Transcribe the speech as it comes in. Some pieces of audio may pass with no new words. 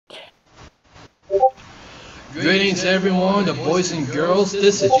Greetings everyone, the boys and girls,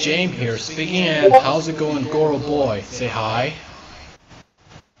 this is James here speaking, and how's it going, Goro boy? Say hi.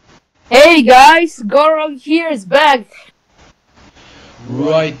 Hey guys, Goro here is back.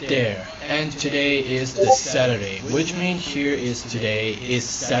 Right there. And today is the Saturday, which means today is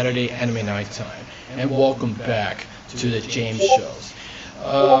Saturday anime night time. And welcome back to the James shows.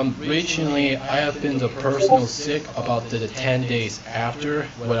 Recently, I have been personal sick about the 10 days after,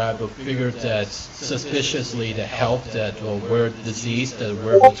 when I figured that suspiciously the health that where disease that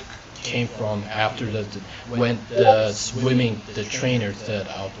where it came from after went swimming the trainers that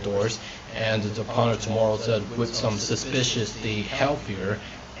outdoors, and the opponent tomorrow said with some suspiciously healthier,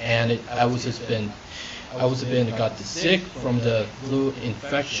 and I was got sick from the flu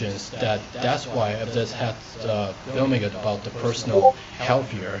infections. That's why I just had filming it about the personal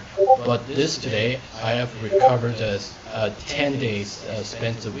healthier. But today I have recovered as 10 days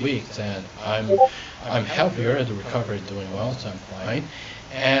spent the weeks, and I'm healthier and recovered, doing well, so I'm fine.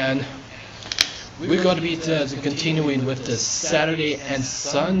 And we're going to be continuing with the Saturday and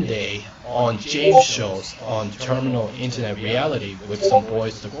Sunday on James shows on Terminal Internet Reality with some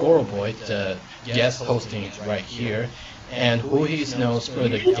boys, the Goro boy, the guest hosting is right here, and who he's known for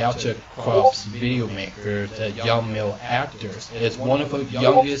the Gacha Crops video maker, the young male actors. Is one of the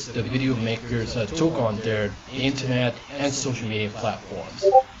youngest video makers took on their internet and social media platforms.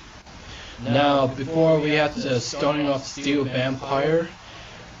 Now, before we had starting off Steel Vampire,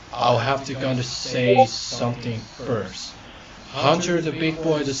 I'll have to say something first. Hunter the big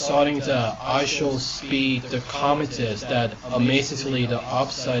boy deciding the I show speed the commented that amazingly the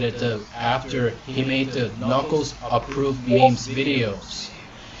upsided after he made the Knuckles approved memes videos.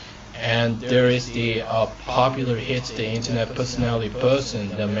 And there is the popular hit the internet personality person,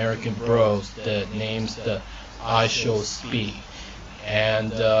 the American Bros, that names the I show speed.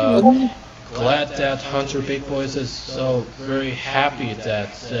 And glad that Hunter Big Boys is so very happy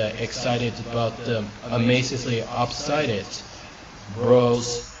that excited about the amazingly upsided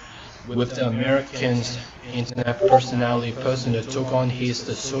bros with the Americans internet personality person that took on the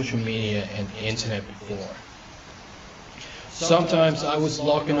social media and internet before. Sometimes I was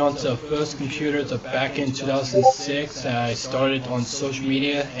logging on to the first computer back in 2006. I started on social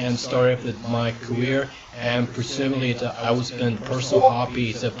media and started with my career, and presumably I was in personal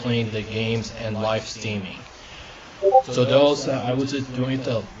hobbies of playing the games and live streaming. So those I was doing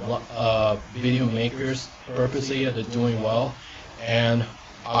the video makers purposely, they're doing well, and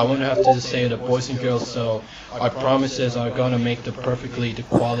I wouldn't have to say the boys and girls, so I promises I'm gonna make the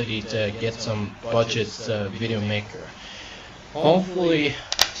quality to get some budgets video maker. Hopefully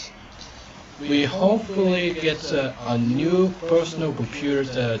get a new personal computer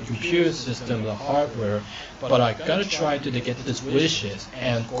system, the hardware, but I gotta try to get this wishes,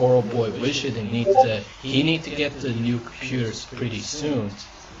 and Goro boy wishes he need to get the new computers pretty soon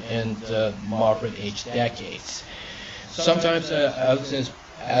in the modern age decades. Sometimes I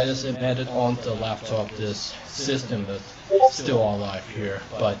just embedded on the laptop this system that's still alive here,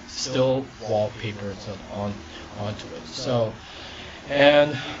 but still wallpaper onto it. So,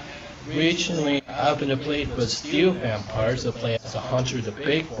 and recently I've been played with Steel Vampires to play as a Hunter the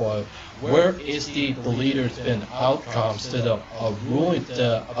Big Boy, where is the leader's been outcomes that ruined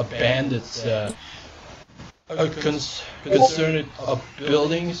abandoned concerned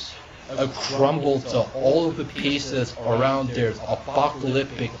buildings, crumbled all of the pieces around their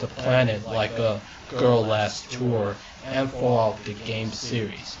apocalyptic the planet like a Girl Last Tour and Fallout the game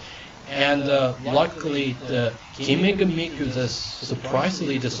series. And luckily, the Kimega Miku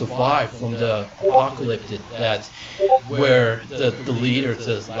surprisingly survived from the apocalypse that where the leader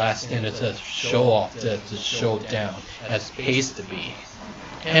last minute to show off the showdown as paced to be.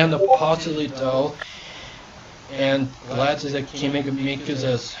 And possibly though, and glad that Kimega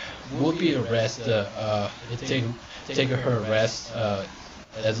Miku will be arrested. Take her rest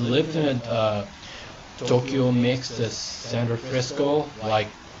as lived in Tokyo Mix, the San Francisco, like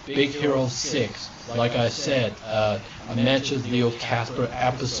Big Hero 6, like I said, I mentioned Leo Casper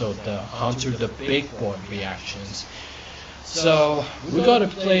episode, the Hunter the Big Boy reactions. So we gotta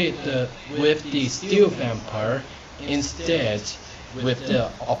play with the Steel Vampire instead with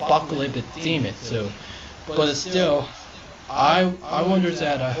the apocalyptic theme too. But still, I wonder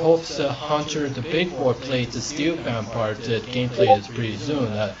that I hope the Hunter the Big Boy plays the Steel Vampire. The gameplay is pretty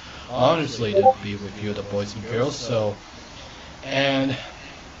soon. Honestly, to be with you, the boys and girls. So, and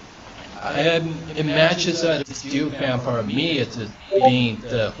I imagine that the Steel Vampire media being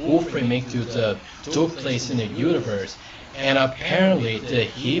the Wolfram make took place in the universe, and apparently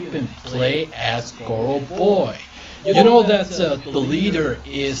he been played as Goro boy. You know that the leader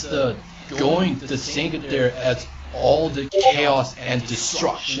is the going to think there as all the chaos and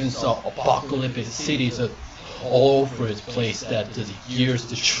destructions of apocalyptic cities all over its place that the years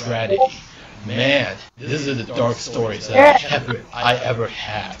the tragedy. Man, this is the dark stories that I ever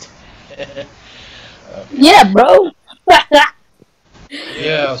had. Yeah, bro.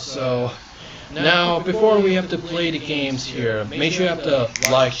 Yeah, so now before we have to play the games here, make sure you have to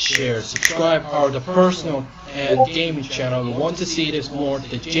like, share, subscribe our the personal and gaming channel. We want to see this more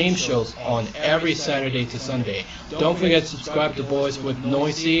the James shows on every Saturday to Sunday. Don't forget to subscribe to Boys with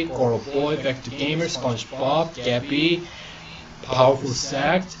Noisy, Goro Boy, Back to Gamers, SpongeBob, Gabby, Powerful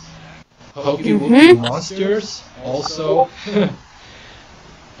Sacked, Hokey Wokey Monsters, also,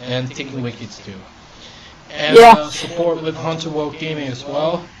 and Taking Wickeds too. And support with Hunter World Gaming as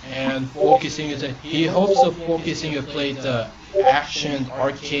well. And he hopes of focusing to play the action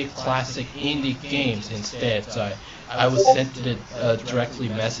arcade classic indie games instead. So I was sent it directly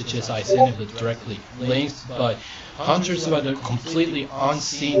messages. I sent him directly links, but Hunter's about the completely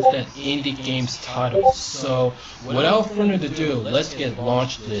unseen that indie games titles. So without further ado, let's get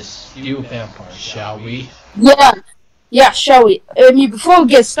launched this Steel Vampire, shall we? Yeah, shall we? I mean, before we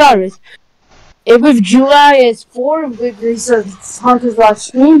get started, if July is 4, this is Hunter's live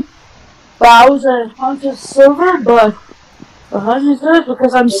stream. But I was at Hunter's server, but Hunter's server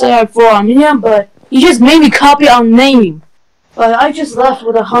because I'm saying I'm here, but he just made me copy our name. But I just left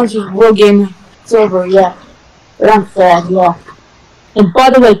with a Hunter's World Game server, yeah. But I'm sad, yeah. And by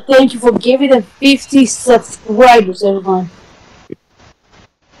the way, thank you for giving them 50 subscribers, everyone.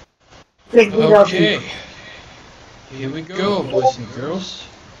 Okay, here we go, boys and girls.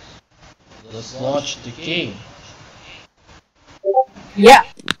 Let's launch the game. Yeah,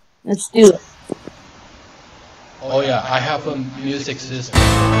 let's do it. Oh yeah, I have a music system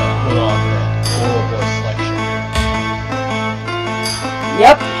that put on that Goro voice selection.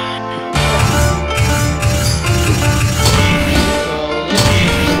 Yep. So let's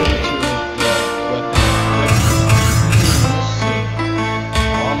get into the weapon. Let's see.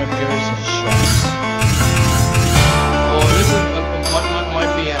 Armor piercing shots. Oh, this is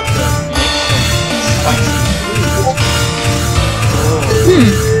might be at the spicy food. Oh.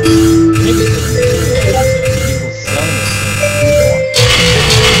 Maybe it's people selling it.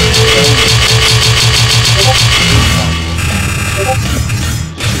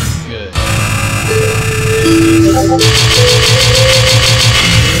 Good.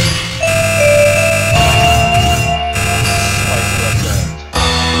 Spice like that.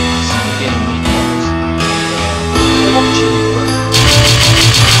 Spaghetti meatballs. Chili burger.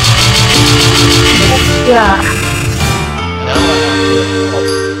 Yeah. Now I have to one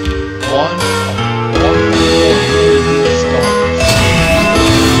stars.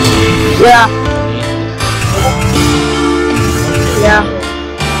 Yeah. Yeah.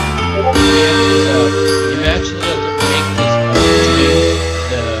 Imagine that to make this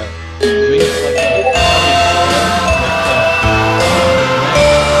doing it like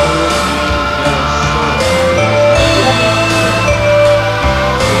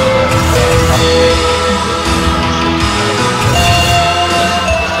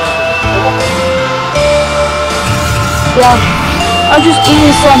Yeah, I was just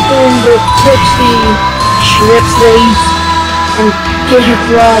eating something with crispy shrimp legs and chicken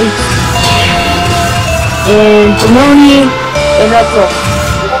fries and bologna, and that's all.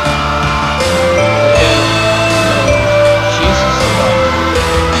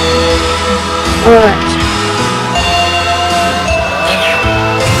 Alright.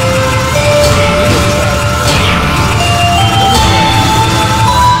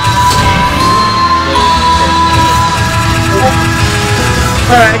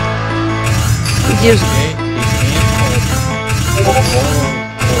 Alright. Use it.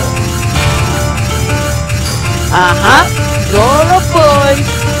 Goro boy.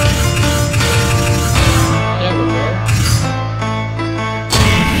 There we go.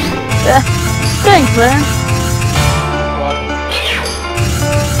 Thanks, man.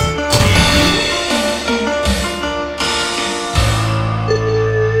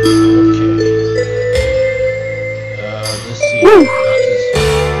 Let's see.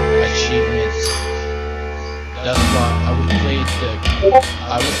 Achievements. That's why I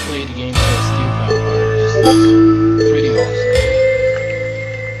would play the game for Steel Vampire. It's pretty awesome.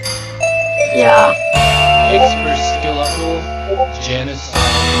 Yeah. Expert skill level, genocide,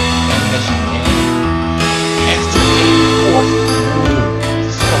 animation, extra game force.